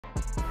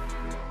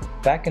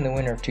Back in the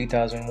winter of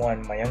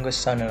 2001, my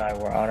youngest son and I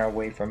were on our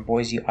way from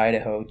Boise,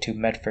 Idaho to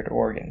Medford,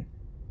 Oregon.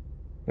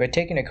 We had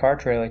taken a car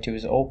trailer to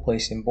his old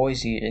place in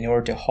Boise in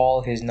order to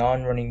haul his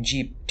non-running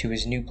Jeep to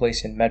his new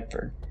place in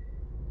Medford.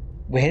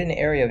 We hit an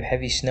area of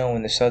heavy snow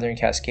in the southern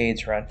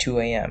Cascades around 2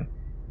 a.m.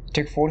 It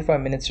took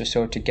 45 minutes or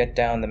so to get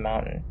down the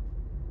mountain.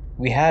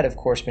 We had, of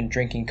course, been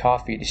drinking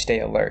coffee to stay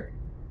alert.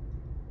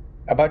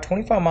 About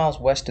 25 miles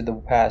west of the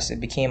pass,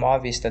 it became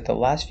obvious that the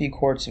last few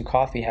quarts of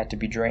coffee had to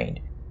be drained.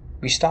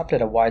 We stopped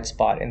at a wide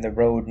spot in the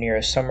road near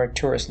a summer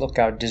tourist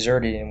lookout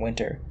deserted in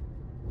winter.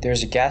 There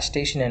is a gas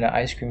station and an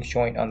ice cream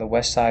joint on the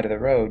west side of the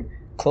road,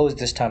 closed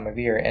this time of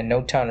year, and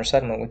no town or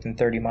settlement within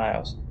 30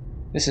 miles.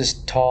 This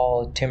is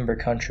tall, timber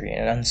country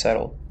and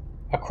unsettled.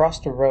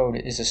 Across the road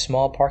is a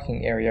small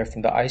parking area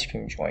from the ice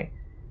cream joint.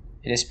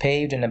 It is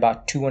paved and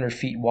about 200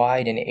 feet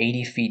wide and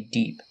 80 feet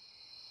deep.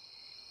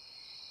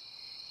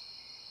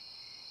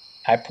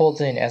 I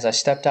pulled in. As I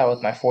stepped out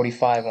with my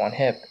 .45 on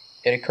hip,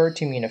 it occurred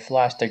to me in a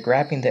flash that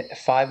grabbing the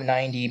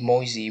 590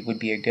 Moisey would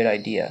be a good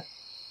idea.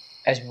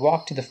 As we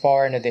walked to the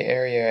far end of the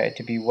area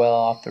to be well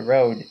off the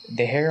road,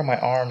 the hair on my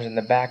arms and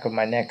the back of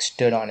my neck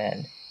stood on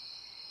end.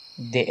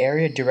 The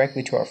area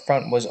directly to our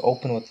front was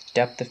open with a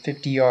depth of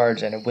 50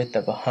 yards and a width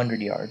of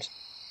 100 yards.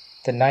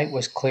 The night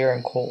was clear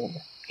and cold,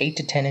 8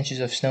 to 10 inches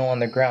of snow on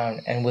the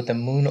ground, and with the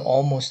moon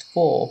almost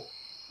full,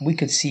 we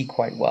could see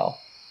quite well.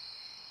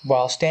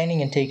 While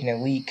standing and taking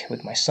a leak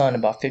with my son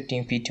about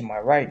 15 feet to my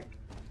right,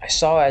 I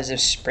saw, as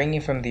if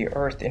springing from the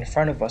earth in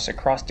front of us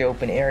across the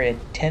open area,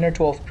 10 or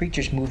 12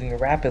 creatures moving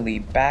rapidly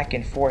back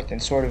and forth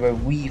in sort of a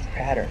weave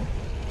pattern.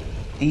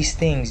 These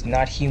things,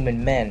 not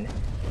human men,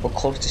 were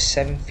close to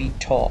 7 feet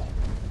tall,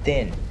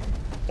 thin,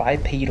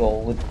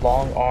 bipedal with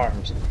long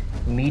arms,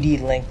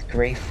 meaty-length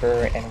gray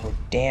fur, and were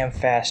damn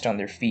fast on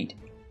their feet.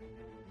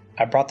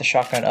 I brought the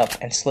shotgun up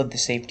and slid the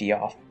safety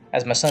off,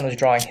 as my son was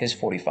drawing his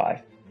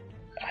 .45.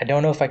 I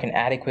don't know if I can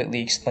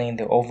adequately explain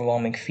the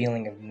overwhelming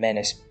feeling of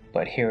menace,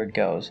 but here it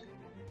goes.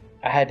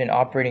 I had been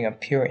operating on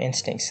pure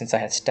instinct since I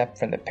had stepped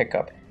from the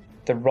pickup.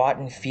 The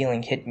rotten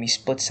feeling hit me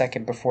split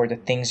second before the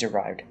things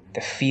arrived.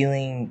 The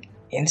feeling,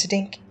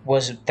 instinct,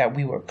 was that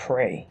we were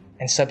prey,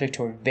 and subject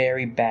to a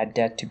very bad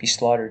death to be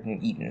slaughtered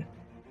and eaten.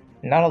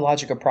 Not a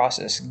logical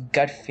process,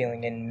 gut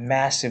feeling, and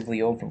massively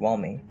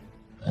overwhelming.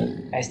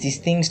 As these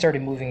things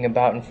started moving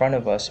about in front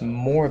of us,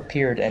 more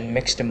appeared and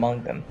mixed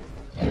among them,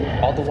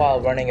 all the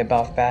while running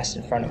about fast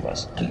in front of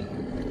us.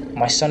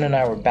 My son and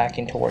I were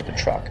backing toward the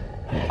truck.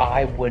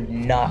 I would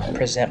not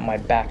present my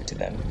back to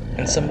them,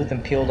 and some of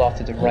them peeled off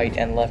to the right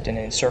and left in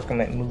an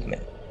encirclement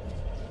movement.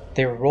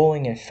 They were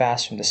rolling in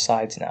fast from the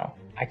sides now.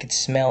 I could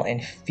smell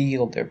and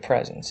feel their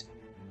presence.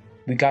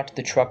 We got to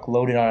the truck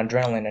loaded on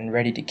adrenaline and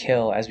ready to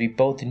kill, as we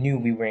both knew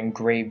we were in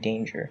grave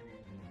danger.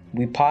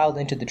 We piled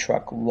into the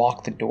truck,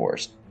 locked the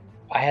doors.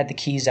 I had the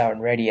keys out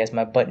and ready. As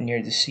my butt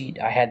neared the seat,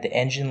 I had the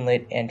engine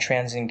lit and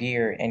transit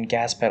gear and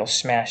gas pedal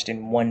smashed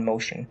in one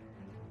motion.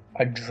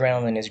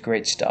 Adrenaline is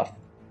great stuff.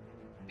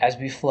 As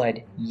we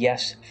fled,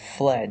 yes,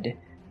 fled,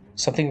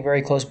 something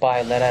very close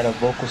by let out a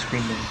vocal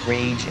scream of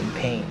rage and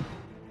pain.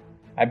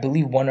 I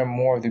believe one or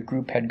more of the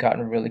group had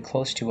gotten really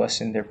close to us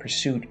in their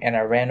pursuit, and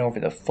I ran over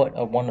the foot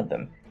of one of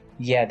them.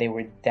 Yeah, they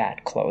were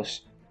that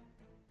close.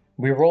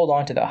 We rolled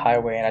onto the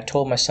highway, and I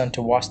told my son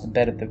to watch the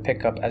bed of the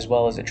pickup as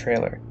well as the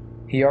trailer.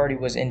 He already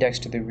was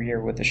indexed to the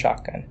rear with the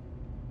shotgun.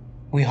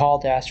 We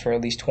hauled ass for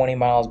at least 20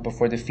 miles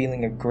before the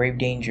feeling of grave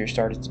danger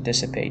started to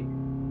dissipate.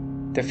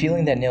 The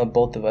feeling that nailed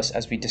both of us,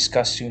 as we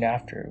discussed soon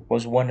after,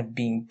 was one of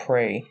being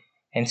prey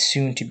and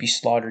soon to be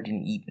slaughtered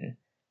and eaten.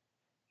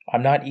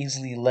 I'm not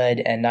easily led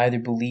and neither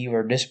believe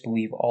or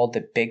disbelieve all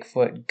the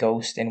Bigfoot,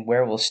 ghost, and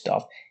werewolf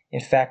stuff. In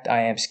fact,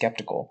 I am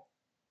skeptical.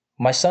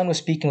 My son was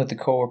speaking with a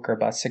coworker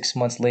about 6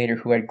 months later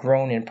who had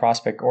grown in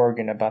Prospect,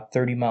 Oregon, about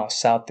 30 miles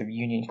south of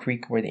Union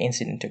Creek where the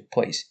incident took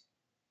place.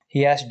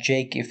 He asked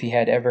Jake if he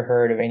had ever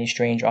heard of any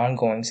strange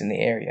ongoings in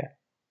the area.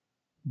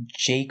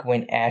 Jake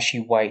went ashy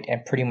white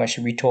and pretty much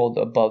retold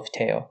the above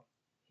tale.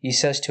 He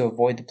says to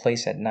avoid the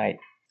place at night.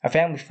 A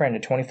family friend, a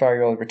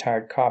 25-year-old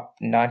retired cop,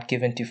 not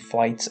given to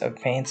flights of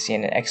fancy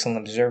and an excellent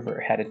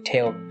observer, had a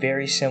tale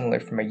very similar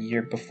from a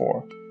year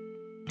before.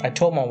 I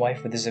told my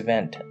wife of this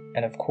event,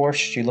 and of course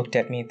she looked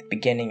at me at the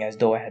beginning as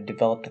though I had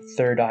developed a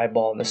third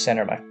eyeball in the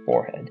center of my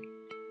forehead.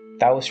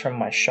 That was from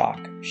my shock.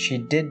 She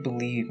did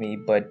believe me,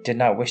 but did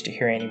not wish to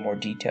hear any more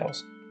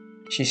details.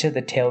 She said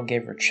the tale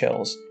gave her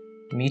chills.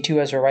 Me too,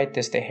 as I write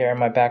this, the hair on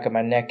my back of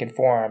my neck and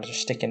forearms are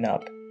sticking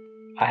up.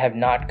 I have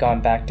not gone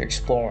back to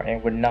explore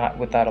and would not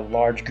without a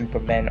large group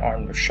of men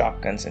armed with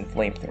shotguns and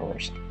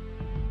flamethrowers.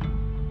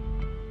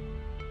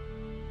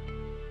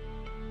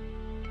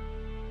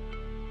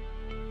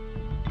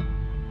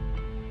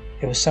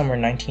 It was summer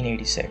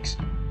 1986.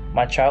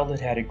 My childhood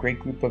had a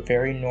great group of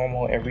very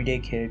normal, everyday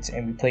kids,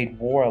 and we played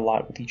war a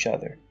lot with each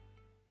other.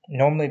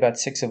 Normally about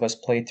 6 of us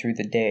played through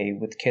the day,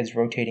 with kids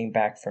rotating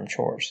back from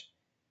chores.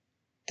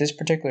 This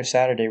particular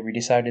Saturday, we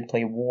decided to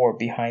play war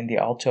behind the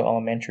Alto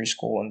Elementary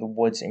School in the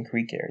woods and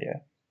creek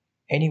area.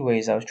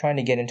 Anyways, I was trying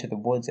to get into the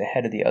woods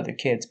ahead of the other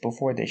kids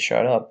before they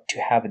shut up to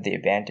have the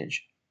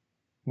advantage.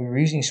 We were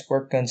using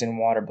squirt guns and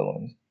water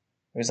balloons.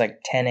 It was like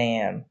 10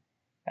 a.m.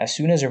 As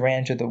soon as I ran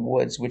into the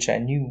woods, which I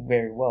knew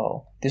very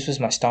well, this was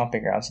my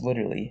stomping grounds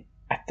literally,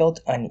 I felt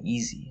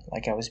uneasy,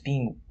 like I was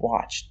being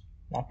watched,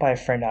 not by a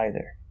friend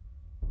either.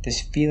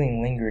 This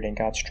feeling lingered and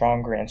got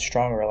stronger and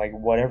stronger, like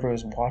whatever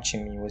was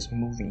watching me was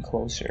moving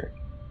closer.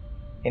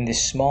 In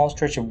this small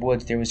stretch of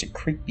woods, there was a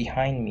creek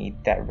behind me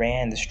that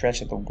ran the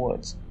stretch of the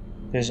woods.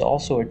 There's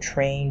also a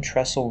train,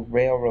 trestle,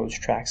 railroad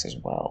tracks as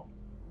well.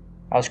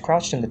 I was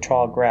crouched in the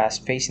tall grass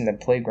facing the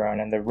playground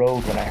and the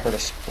road when I heard a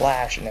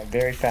splash and a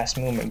very fast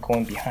movement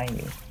going behind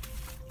me.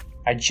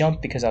 I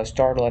jumped because I was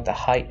startled at the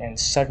height and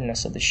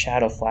suddenness of the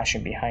shadow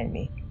flashing behind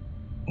me.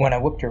 When I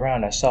whipped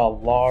around, I saw a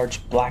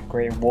large,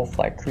 black-gray,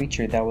 wolf-like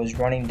creature that was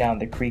running down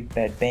the creek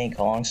bed bank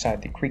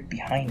alongside the creek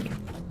behind me.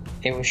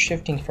 It was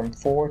shifting from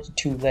 4 to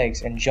 2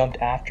 legs and jumped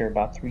after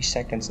about 3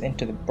 seconds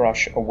into the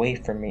brush away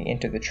from me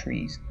into the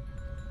trees.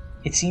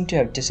 It seemed to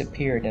have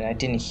disappeared and I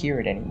didn't hear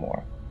it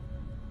anymore.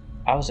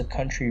 I was a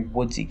country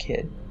woodsy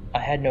kid. I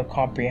had no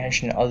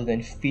comprehension other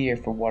than fear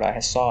for what I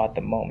saw at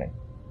the moment.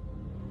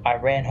 I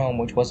ran home,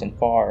 which wasn't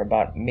far,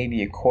 about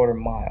maybe a quarter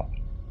mile.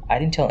 I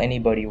didn't tell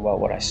anybody about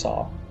what I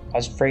saw. I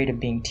was afraid of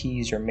being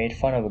teased or made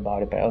fun of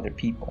about it by other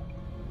people.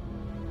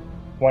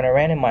 When I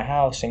ran in my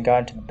house and got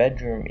into the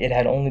bedroom, it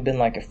had only been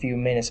like a few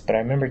minutes, but I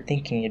remember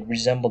thinking it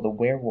resembled the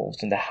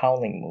werewolves in the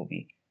Howling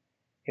movie.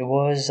 It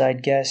was,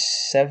 I'd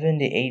guess, 7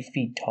 to 8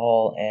 feet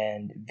tall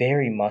and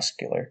very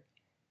muscular.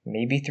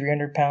 Maybe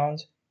 300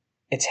 pounds.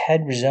 Its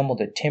head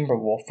resembled a timber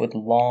wolf with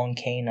long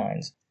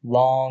canines,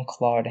 long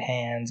clawed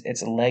hands,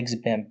 its legs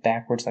bent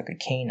backwards like a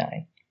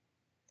canine.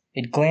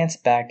 It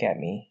glanced back at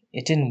me.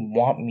 It didn't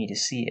want me to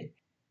see it.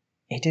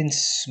 It didn't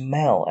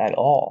smell at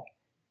all.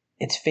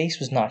 Its face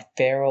was not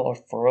feral or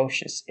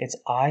ferocious. Its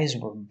eyes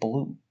were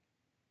blue.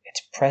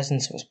 Its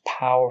presence was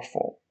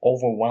powerful,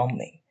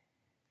 overwhelming.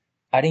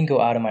 I didn't go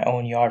out of my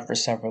own yard for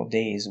several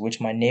days, which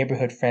my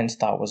neighborhood friends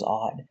thought was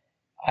odd.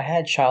 I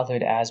had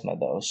childhood asthma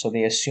though, so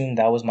they assumed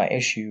that was my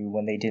issue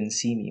when they didn't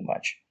see me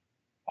much.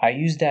 I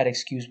used that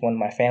excuse when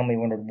my family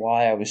wondered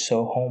why I was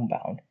so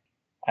homebound.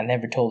 I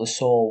never told a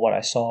soul what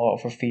I saw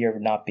for fear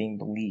of not being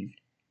believed.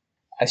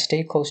 I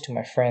stayed close to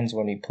my friends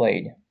when we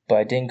played, but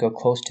I didn't go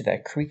close to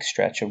that creek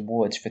stretch of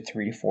woods for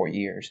 3 to 4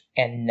 years,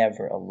 and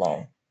never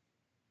alone.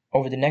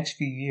 Over the next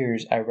few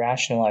years, I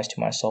rationalized to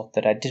myself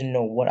that I didn't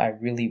know what I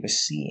really was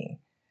seeing.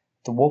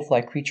 The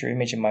wolf-like creature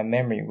image in my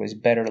memory was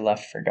better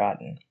left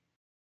forgotten.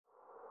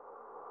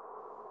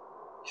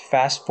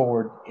 Fast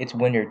forward, it's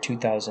winter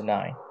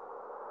 2009.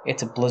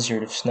 It's a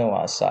blizzard of snow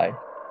outside.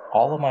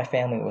 All of my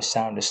family was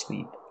sound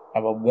asleep.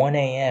 About 1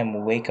 a.m.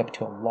 we wake up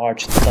to a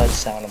large thud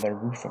sound on the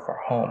roof of our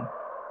home,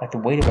 like the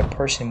weight of a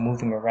person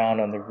moving around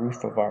on the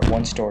roof of our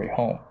one-story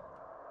home.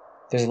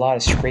 There's a lot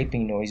of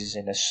scraping noises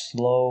and a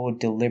slow,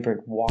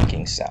 deliberate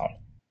walking sound.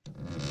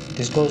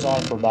 This goes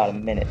on for about a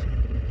minute.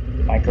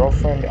 My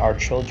girlfriend, our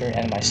children,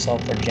 and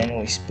myself are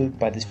genuinely spooked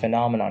by this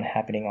phenomenon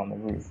happening on the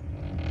roof.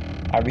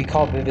 I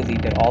recall vividly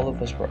that all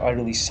of us were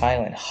utterly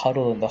silent,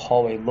 huddled in the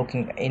hallway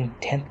looking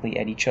intently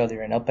at each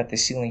other and up at the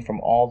ceiling from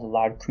all the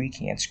loud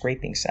creaking and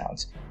scraping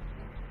sounds.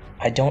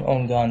 I don't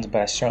own guns,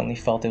 but I certainly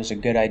felt it was a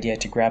good idea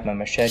to grab my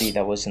machete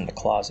that was in the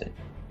closet.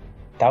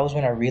 That was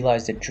when I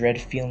realized the dread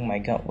feeling in my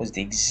gut was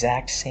the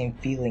exact same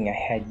feeling I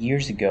had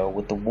years ago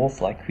with the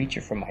wolf-like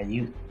creature from my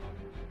youth.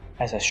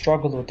 As I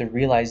struggled with the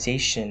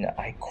realization,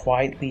 I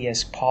quietly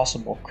as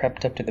possible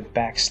crept up to the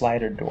back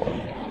slider door,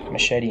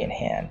 machete in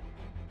hand.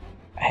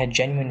 I had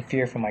genuine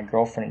fear for my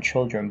girlfriend and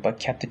children, but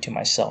kept it to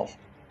myself.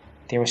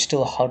 They were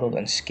still huddled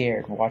and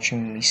scared,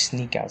 watching me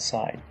sneak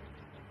outside.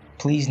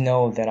 Please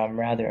know that I'm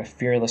rather a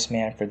fearless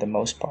man for the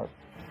most part.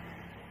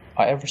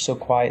 I ever so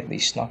quietly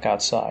snuck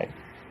outside.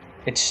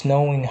 It's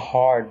snowing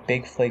hard,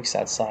 big flakes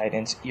outside,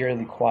 and it's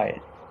eerily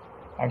quiet.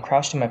 I'm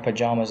crouched in my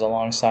pajamas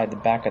alongside the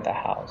back of the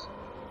house.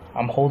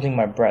 I'm holding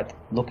my breath,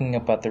 looking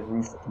up at the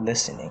roof,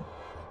 listening.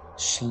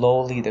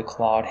 Slowly, the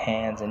clawed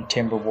hands and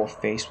timber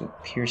wolf face with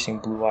piercing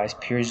blue eyes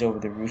peers over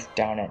the roof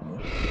down at me.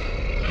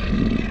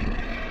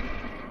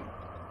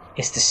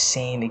 It's the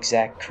same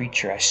exact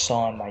creature I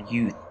saw in my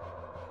youth.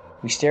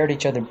 We stared at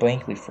each other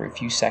blankly for a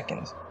few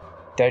seconds.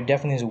 There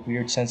definitely is a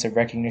weird sense of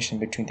recognition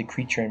between the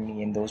creature and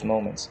me in those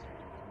moments.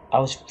 I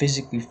was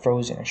physically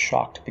frozen and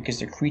shocked because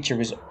the creature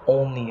was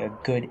only a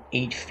good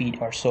 8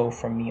 feet or so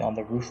from me on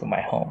the roof of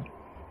my home.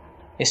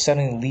 It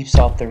suddenly leaps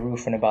off the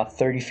roof and about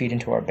 30 feet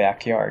into our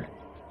backyard.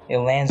 It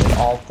lands on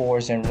all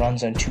fours and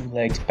runs on 2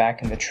 legs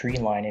back in the tree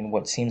line in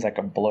what seems like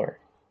a blur.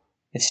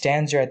 It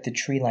stands there at the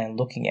tree line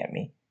looking at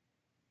me.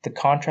 The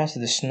contrast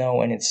of the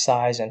snow and its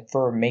size and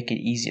fur make it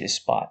easy to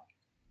spot.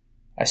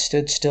 I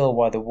stood still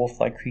while the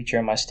wolf-like creature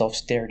and myself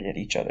stared at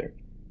each other.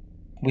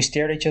 We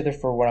stared at each other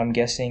for what I'm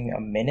guessing a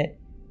minute.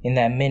 In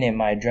that minute,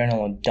 my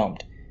adrenaline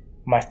dumped.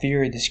 My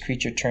fear of this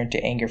creature turned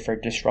to anger for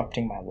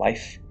disrupting my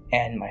life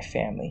and my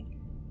family.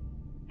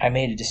 I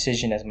made a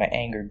decision as my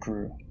anger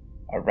grew,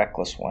 a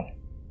reckless one.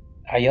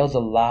 I yelled a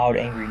loud,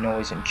 angry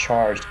noise and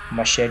charged,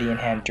 machete in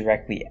hand,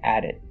 directly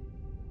at it.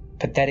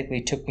 Pathetically,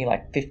 it took me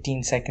like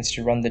 15 seconds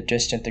to run the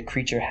distance the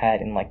creature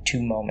had in like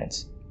 2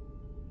 moments.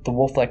 The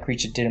wolf-like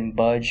creature didn't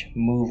budge,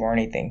 move, or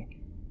anything.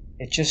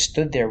 It just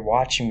stood there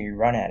watching me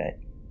run at it.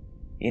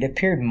 It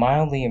appeared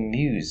mildly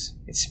amused,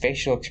 its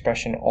facial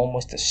expression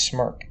almost a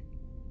smirk.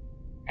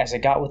 As I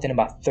got within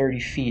about 30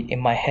 feet, in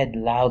my head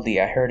loudly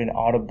I heard an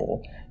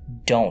audible,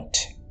 "Don't."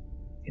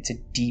 It's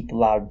a deep,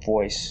 loud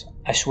voice.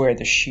 I swear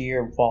the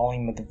sheer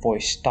volume of the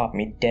voice stopped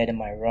me dead in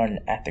my run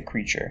at the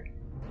creature.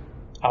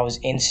 I was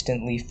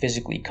instantly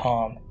physically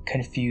calm,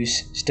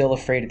 confused, still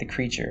afraid of the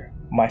creature.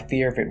 My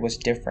fear of it was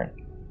different.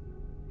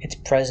 Its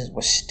presence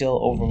was still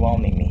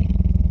overwhelming me.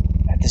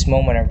 At this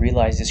moment I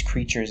realized this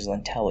creature is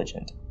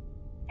intelligent.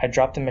 I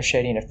dropped the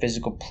machete in a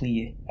physical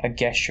plea, a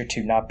gesture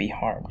to not be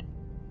harmed.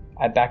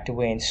 I backed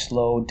away in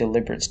slow,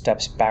 deliberate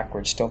steps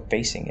backwards, still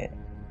facing it.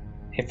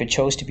 If it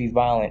chose to be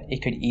violent,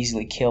 it could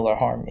easily kill or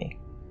harm me.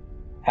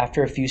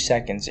 After a few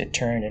seconds, it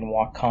turned and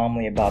walked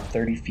calmly about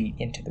 30 feet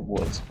into the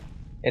woods.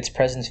 Its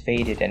presence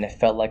faded and it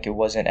felt like it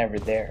wasn't ever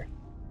there.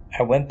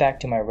 I went back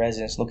to my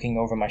residence looking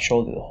over my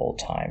shoulder the whole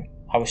time.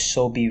 I was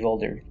so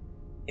bewildered.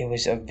 It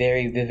was a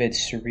very vivid,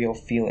 surreal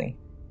feeling.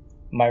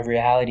 My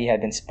reality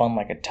had been spun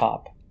like a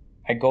top.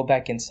 I go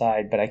back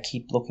inside, but I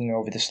keep looking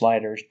over the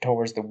sliders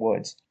towards the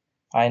woods.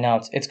 I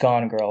announce, "It's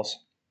gone,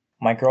 girls."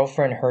 My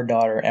girlfriend, her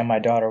daughter, and my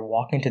daughter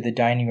walk into the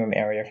dining room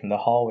area from the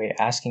hallway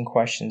asking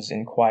questions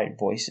in quiet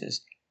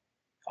voices.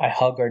 I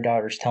hug our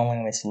daughters, telling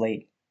them it's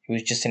late. It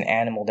was just an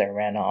animal that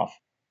ran off.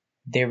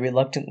 They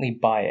reluctantly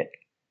buy it.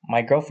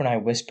 My girlfriend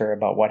and I whisper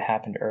about what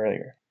happened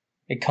earlier.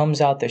 It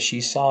comes out that she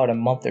saw it a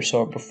month or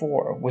so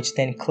before, which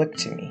then clicked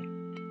to me.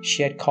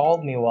 She had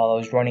called me while I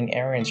was running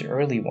errands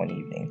early one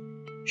evening.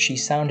 She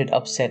sounded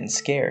upset and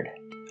scared.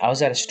 I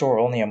was at a store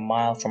only a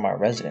mile from our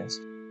residence.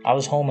 I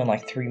was home in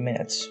like 3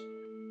 minutes.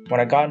 When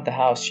I got into the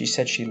house, she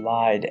said she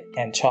lied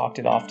and chalked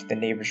it off to the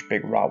neighbor's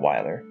big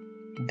Rottweiler.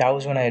 That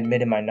was when I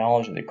admitted my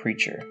knowledge of the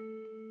creature.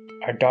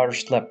 Our daughter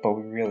slept, but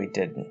we really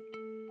didn't.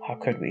 How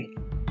could we?